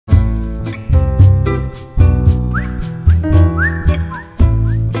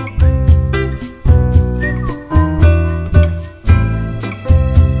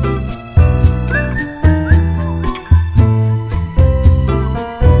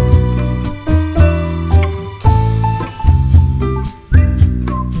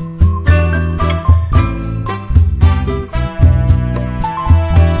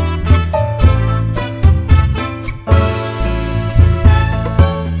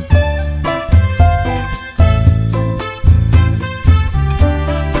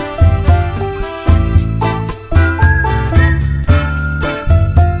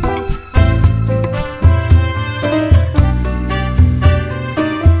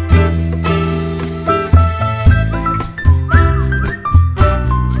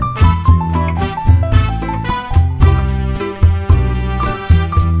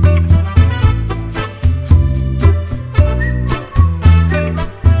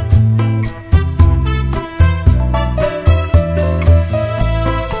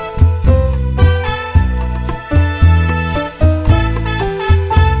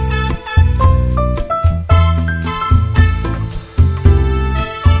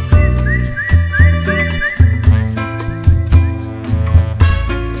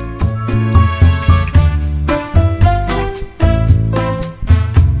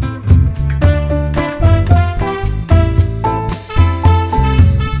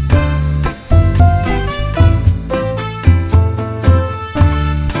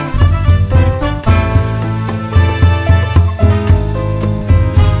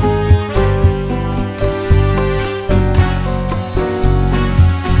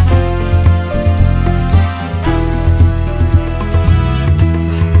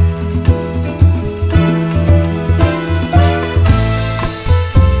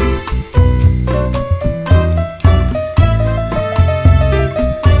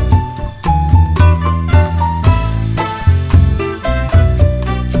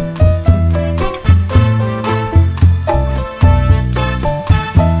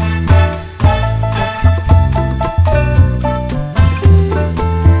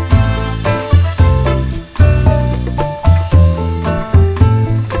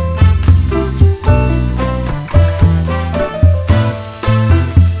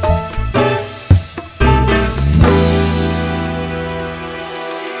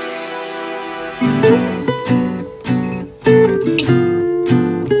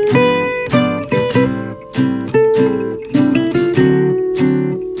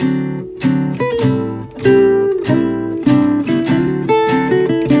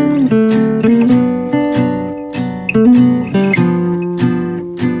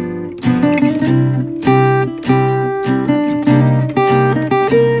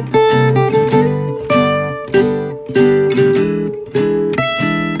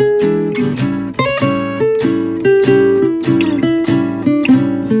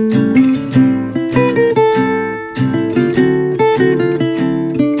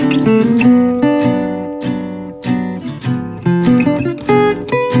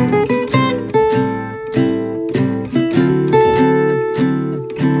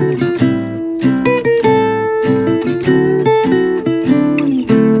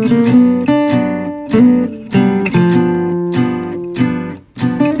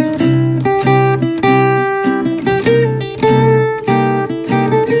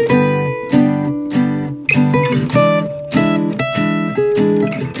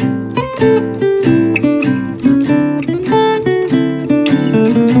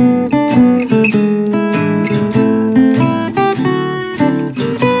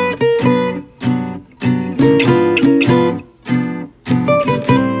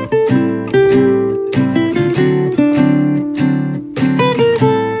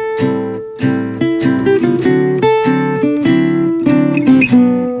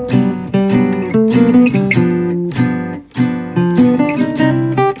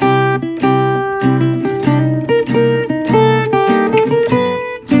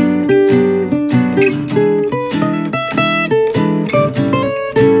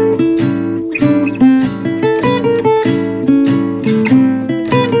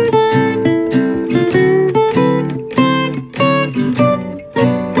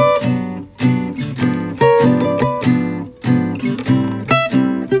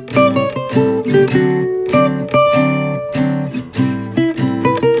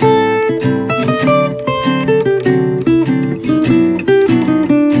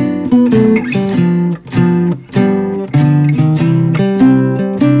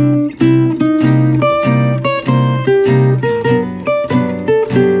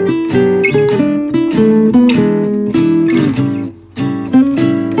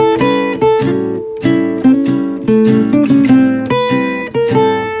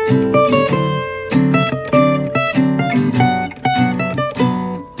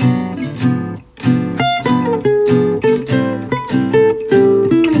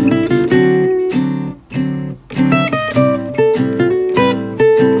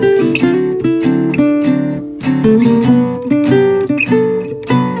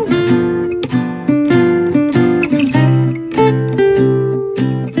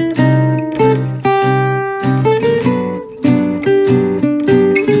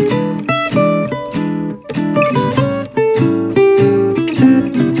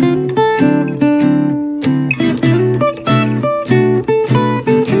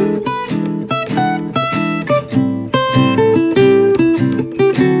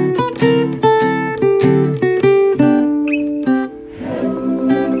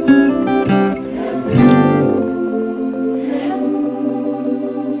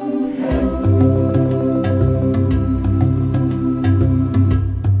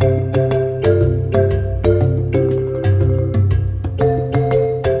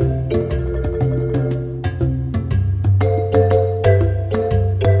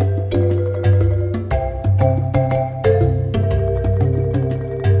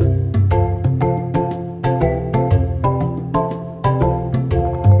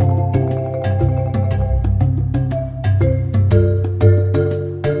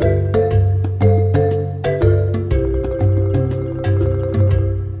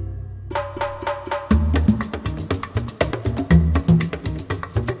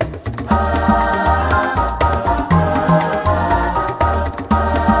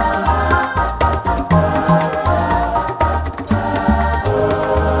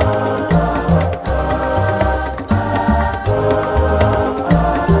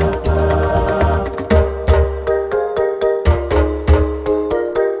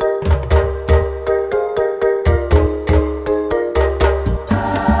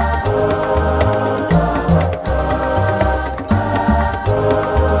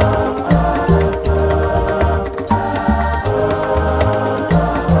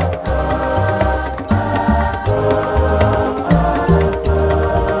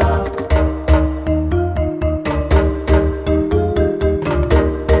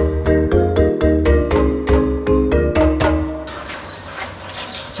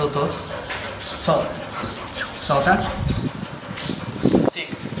Soltou. Solta. Solta.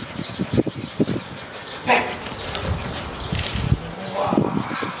 Fica. Pega.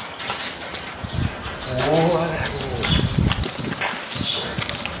 Boa.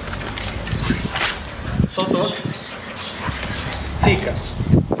 Soltou. Fica.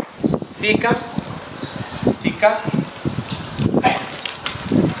 Fica. Fica. Pega.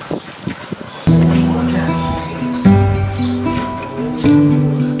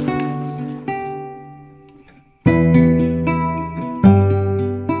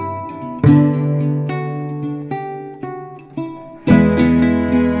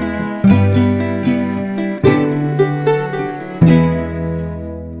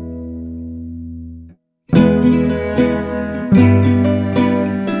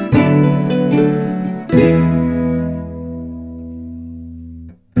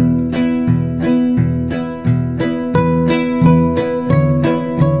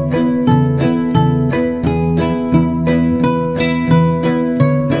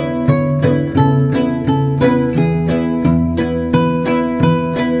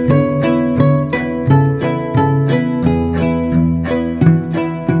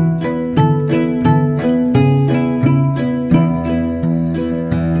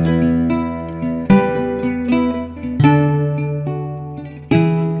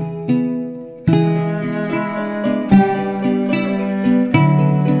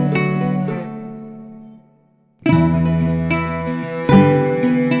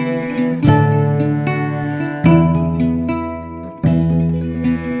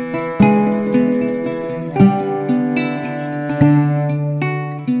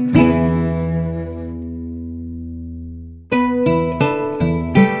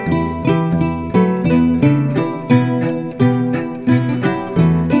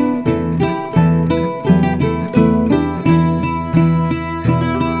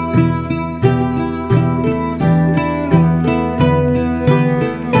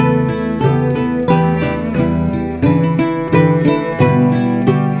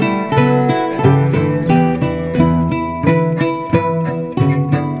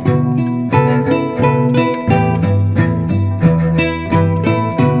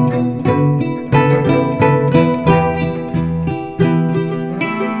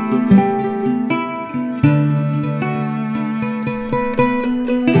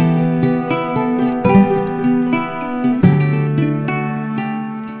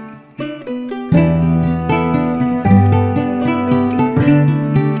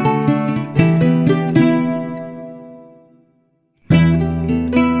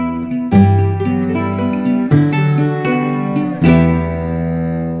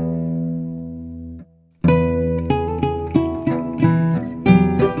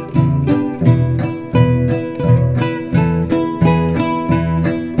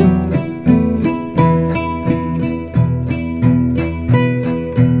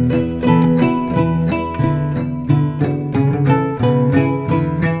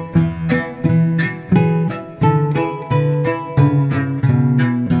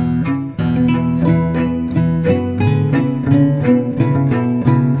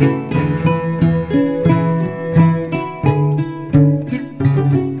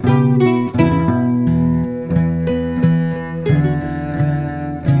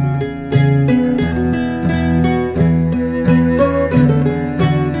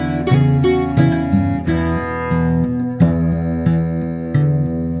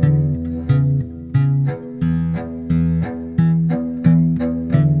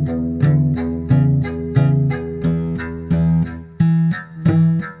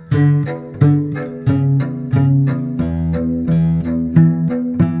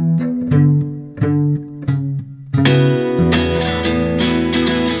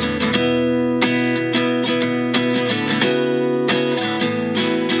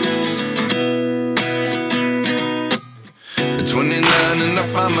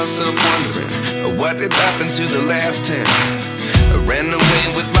 find myself wondering what did happen to the last 10. I ran away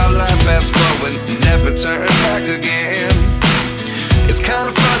with my life, fast forward, never turn back again. It's kind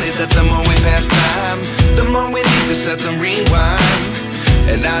of funny that the more we pass time, the more we need to set the rewind.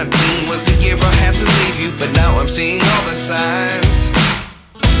 And 19 was the year I had to leave you, but now I'm seeing all the signs.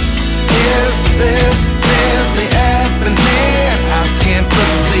 Is this really happening? I can't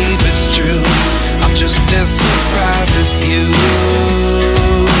believe it's true. I'm just as surprised as you.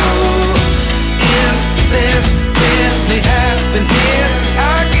 Is this really happening?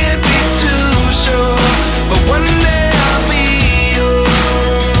 I can't be too sure, but one day I'll be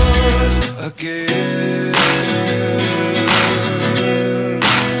yours again.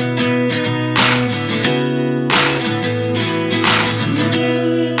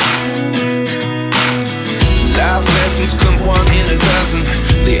 one in a dozen.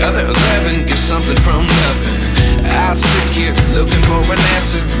 The other 11 give something from nothing. I sit here looking for an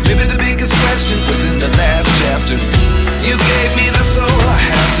answer. Maybe the biggest question was in the last chapter. You gave me the soul I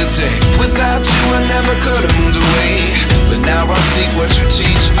have today. Without you I never could have moved away. But now I see what you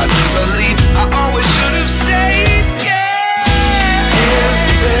teach. I do believe I always should have stayed. Is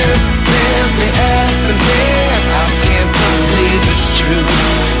this really happening? I can't believe it's true.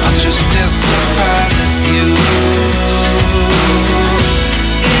 I'm just as surprised as you.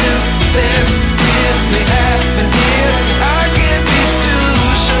 Is this really happening? I can't be too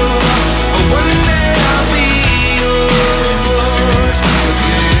sure. But one day I'll be yours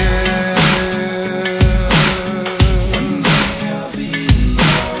again. One day I'll be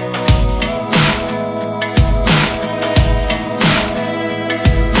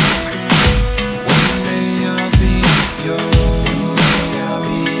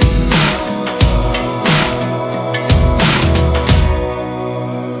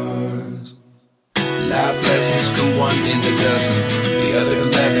in a dozen. The other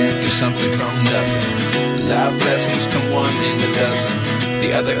 11 give something from nothing. Life lessons come one in a dozen.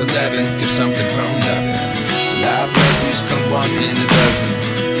 The other 11 give something from nothing. Life lessons come one in a dozen.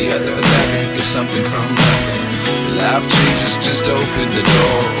 The other 11 give something from nothing. Life changes just open the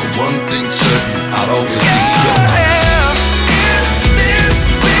door. One thing's certain, I'll always be yours.